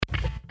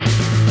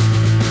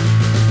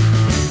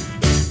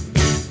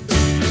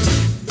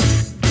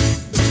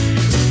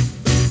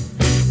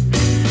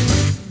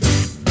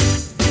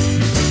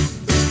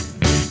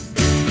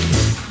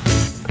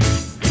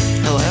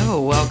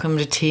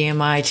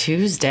TMI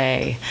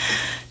Tuesday.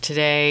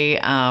 Today,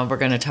 we're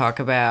going to talk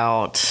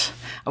about,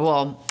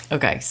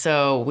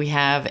 so we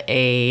have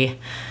a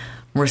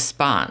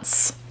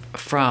response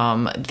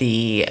from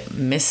the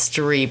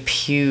mystery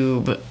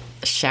pube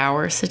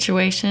shower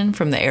situation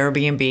from the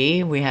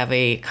Airbnb. We have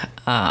I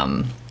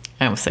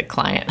almost said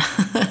client.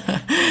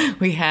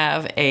 We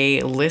have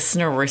a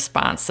listener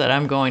response that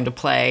I'm going to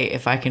play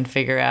if I can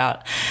figure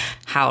out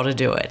how to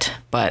do it.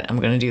 But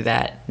I'm going to do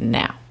that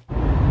now.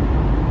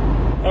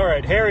 All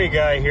right, hairy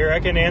guy here. I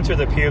can answer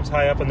the pubes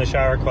high up in the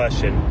shower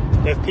question.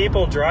 If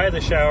people dry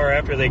the shower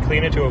after they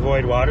clean it to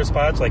avoid water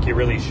spots, like you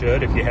really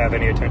should if you have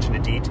any attention to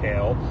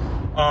detail,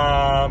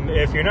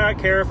 if you're not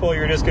careful,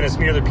 you're just going to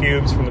smear the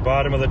pubes from the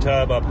bottom of the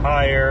tub up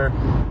higher.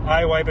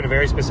 I wipe in a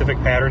very specific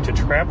pattern to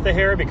trap the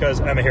hair because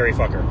I'm a hairy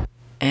fucker.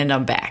 And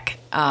I'm back.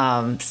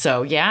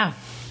 So yeah,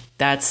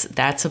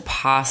 that's a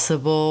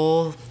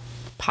possible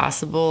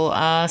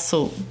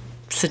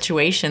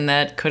situation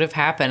that could have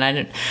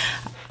happened.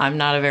 I'm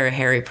not a very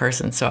hairy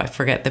person, so I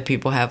forget that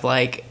people have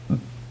like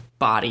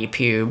body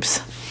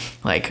pubes,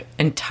 like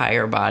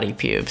entire body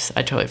pubes.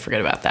 I totally forget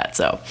about that.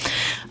 So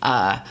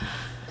that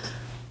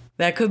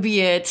could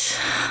be it.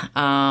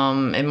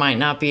 It might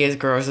not be as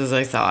gross as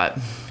I thought.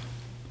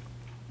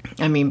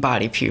 I mean,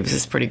 body pubes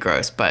is pretty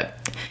gross,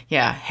 but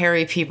yeah,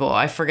 hairy people.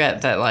 I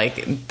forget that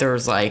like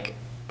there's like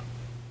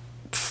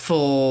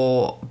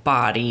full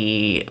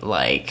body,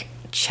 like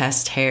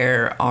chest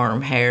hair,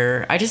 arm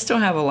hair. I just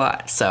don't have a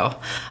lot, so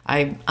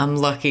I'm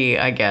lucky,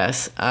 I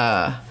guess.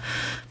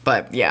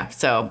 But yeah,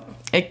 so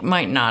it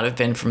might not have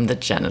been from the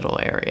genital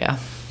area.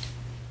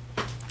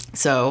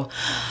 So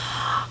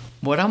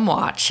what I'm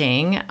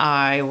watching,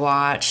 I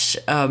watched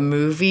a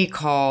movie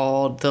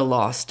called The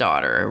Lost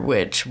Daughter,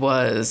 which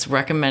was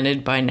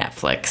recommended by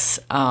Netflix.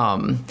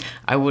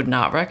 I would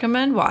not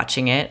recommend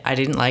watching it. I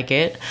didn't like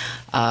it.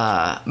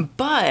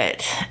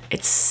 But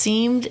it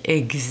seemed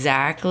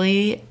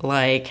exactly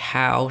like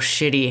how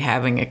shitty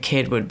having a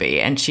kid would be.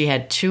 And she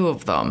had two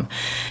of them.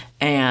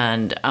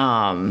 And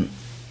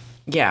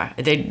yeah,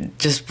 they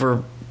just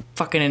were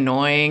fucking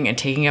annoying and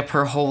taking up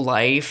her whole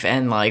life.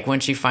 And like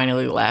when she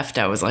finally left,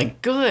 I was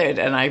like, good.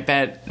 And I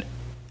bet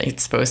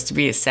it's supposed to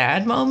be a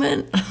sad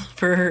moment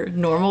for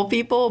normal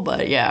people,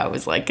 but yeah, I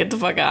was like, get the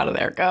fuck out of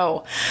there,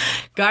 go.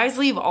 Guys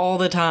leave all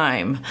the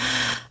time.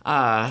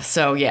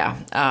 So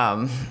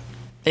yeah,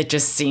 it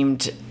just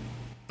seemed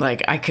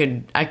like I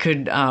could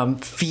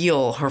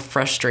feel her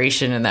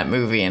frustration in that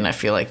movie, and I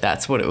feel like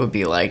that's what it would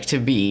be like to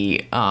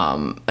be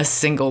a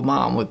single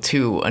mom with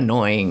two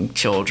annoying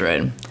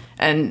children.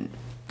 And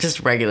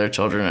just regular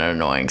children are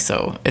annoying,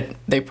 so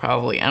they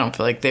probably, I don't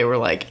feel like they were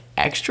like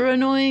extra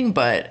annoying,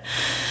 but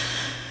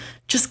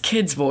just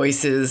kids'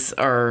 voices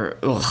are,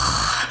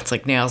 it's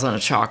like nails on a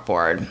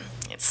chalkboard.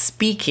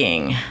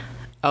 Speaking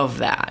of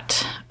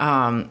that,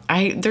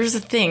 there's a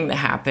thing that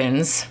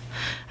happens.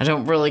 I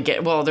don't really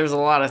there's a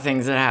lot of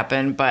things that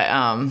happen, but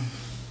I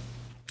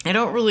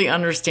don't really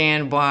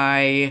understand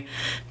why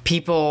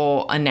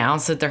people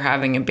announce that they're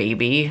having a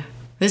baby.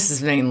 This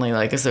is mainly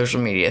like a social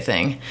media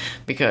thing,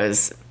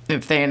 because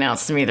if they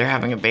announce to me they're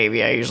having a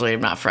baby, I usually am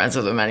not friends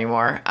with them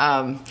anymore.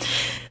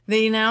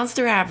 They announce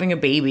they're having a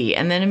baby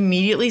and then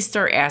immediately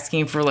start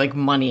asking for like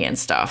money and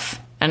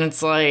stuff. And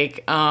it's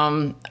like,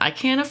 I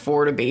can't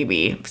afford a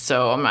baby,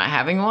 so I'm not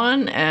having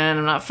one, and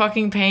I'm not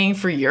fucking paying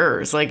for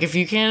yours. Like, if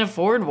you can't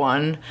afford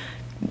one,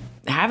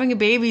 having a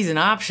baby is an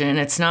option.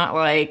 It's not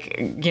like,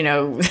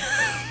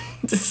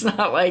 it's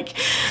not like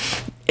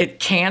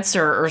it's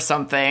cancer or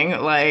something.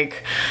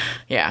 Like,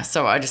 yeah,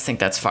 so I just think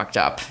that's fucked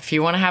up. If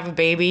you want to have a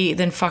baby,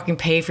 then fucking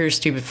pay for your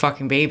stupid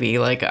fucking baby.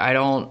 Like, I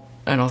don't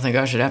think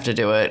I should have to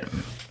do it.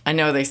 I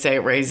know they say it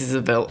raises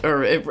a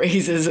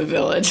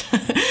village.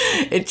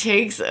 It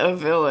takes a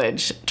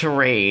village to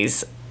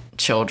raise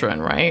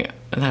children, right?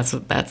 That's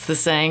the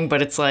saying.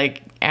 But it's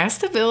like,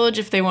 ask the village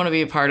if they want to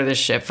be a part of this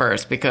shit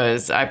first,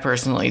 because I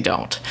personally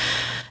don't.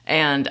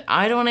 And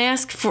I don't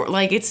ask for,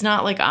 like, it's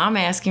not like I'm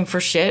asking for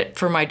shit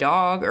for my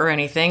dog or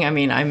anything. I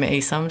mean, I may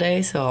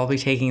someday, so I'll be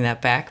taking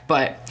that back.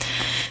 But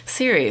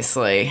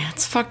seriously,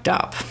 it's fucked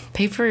up.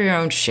 Pay for your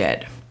own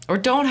shit. Or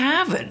don't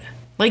have it.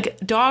 Like,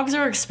 dogs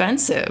are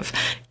expensive.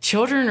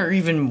 Children are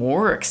even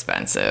more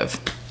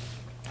expensive.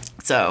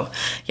 So,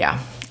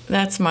 yeah,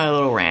 that's my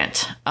little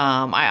rant.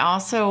 I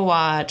also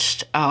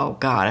watched, oh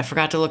God, I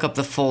forgot to look up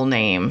the full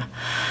name.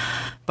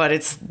 But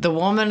it's The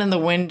Woman in the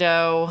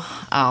Window.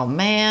 Oh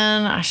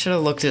man, I should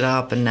have looked it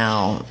up, and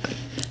now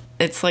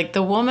it's like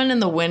the woman in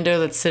the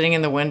window that's sitting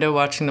in the window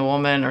watching the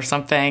woman or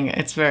something.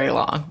 It's very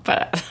long,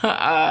 but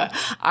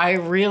I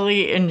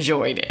really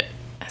enjoyed it.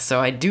 So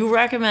I do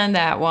recommend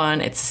that one.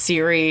 It's a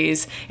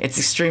series. It's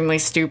extremely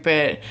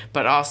stupid,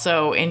 but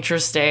also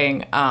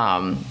interesting.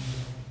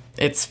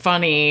 It's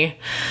funny.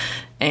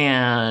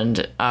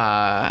 And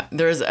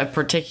there's a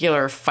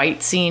particular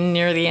fight scene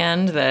near the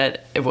end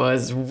that it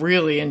was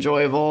really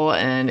enjoyable.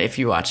 And if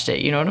you watched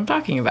it, you know what I'm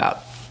talking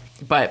about.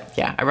 But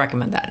yeah, I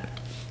recommend that.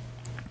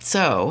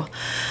 So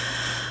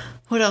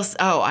What else?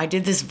 Oh, I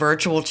did this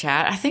virtual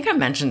chat. I think I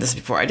mentioned this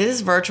before. I did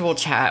this virtual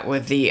chat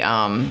with the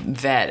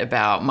vet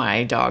about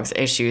my dog's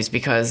issues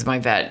because my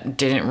vet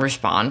didn't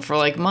respond for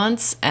like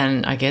months.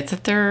 And I get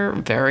that they're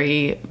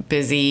very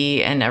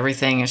busy and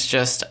everything. It's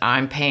just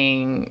I'm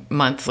paying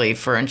monthly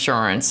for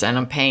insurance and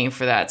I'm paying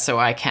for that so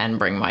I can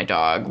bring my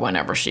dog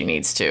whenever she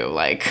needs to.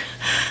 Like,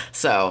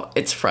 so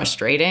it's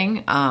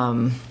frustrating.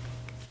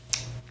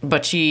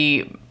 But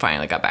she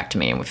finally got back to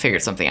me and we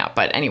figured something out.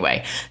 But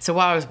anyway, so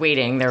while I was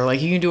waiting, they were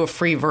like, you can do a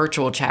free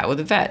virtual chat with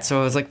a vet.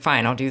 So I was like,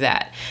 fine, I'll do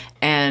that.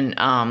 And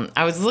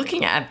I was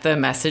looking at the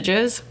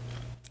messages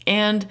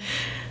and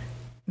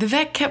the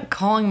vet kept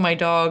calling my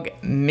dog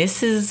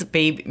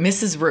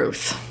Mrs.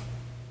 Ruth.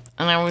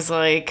 And I was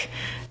like,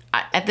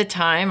 at the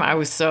time, I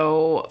was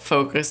so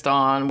focused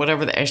on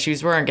whatever the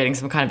issues were and getting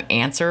some kind of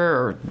answer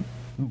or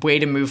way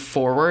to move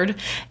forward.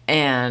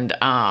 And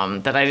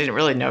that I didn't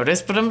really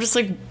notice. But I'm just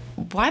like,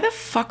 why the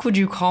fuck would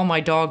you call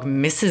my dog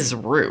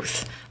Mrs.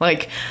 Ruth?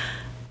 Like,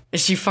 is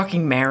she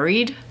fucking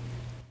married?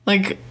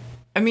 Like,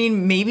 I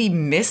mean, maybe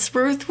Miss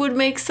Ruth would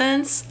make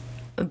sense,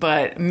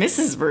 but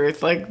Mrs.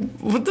 Ruth, like,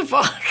 what the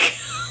fuck?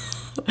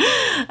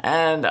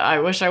 And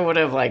I wish I would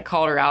have, like,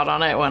 called her out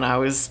on it when I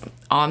was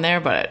on there,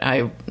 but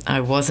I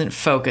wasn't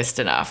focused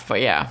enough. But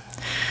yeah,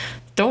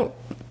 don't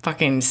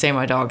fucking say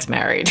my dog's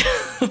married.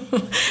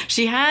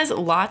 She has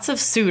lots of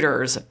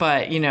suitors,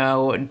 but, you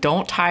know,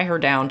 don't tie her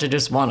down to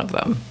just one of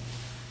them.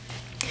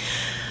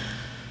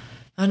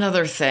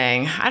 Another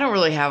thing, I don't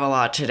really have a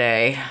lot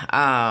today.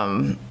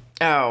 So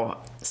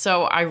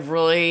I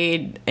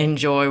really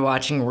enjoy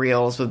watching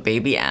reels with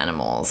baby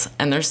animals.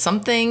 And there's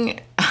something,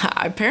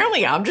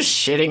 apparently I'm just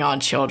shitting on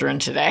children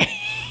today.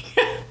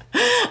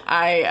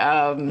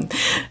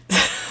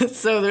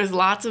 So there's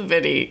lots of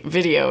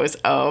videos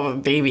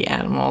of baby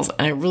animals,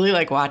 and I really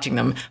like watching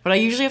them, but I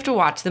usually have to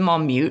watch them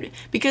on mute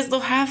because they'll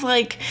have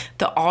like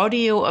the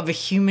audio of a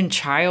human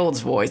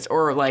child's voice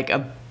or like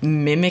a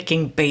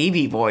mimicking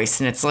baby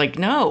voice, and it's like,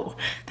 no,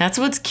 that's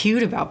what's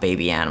cute about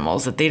baby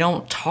animals, that they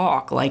don't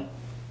talk like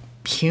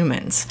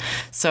humans.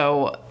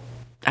 So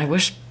I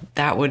wish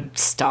that would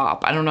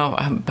stop. I don't know.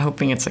 I'm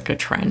hoping it's like a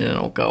trend and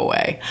it'll go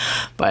away,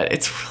 but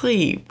it's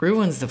really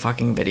ruins the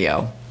fucking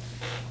video.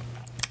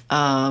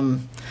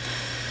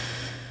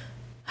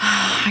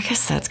 I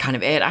guess that's kind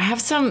of it. I have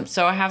some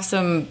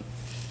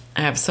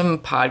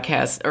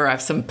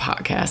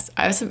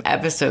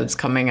episodes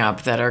coming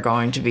up that are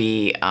going to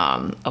be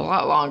a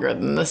lot longer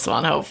than this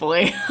one,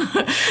 hopefully.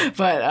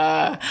 But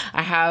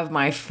I have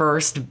my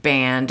first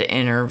band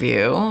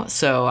interview.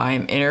 So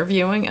I'm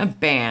interviewing a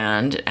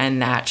band,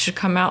 and that should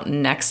come out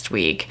next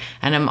week.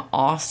 And I'm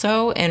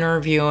also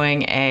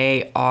interviewing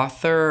a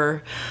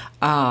author,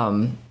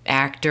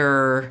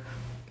 actor,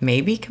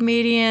 maybe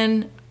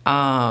comedian.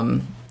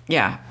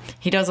 Yeah,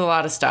 he does a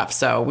lot of stuff,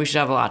 so we should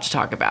have a lot to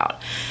talk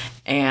about.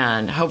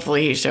 And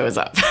hopefully he shows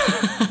up.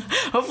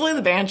 Hopefully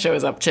the band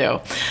shows up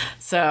too.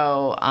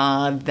 So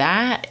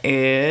that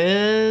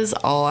is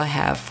all I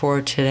have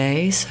for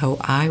today. So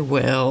I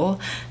will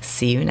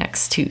see you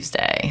next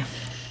Tuesday.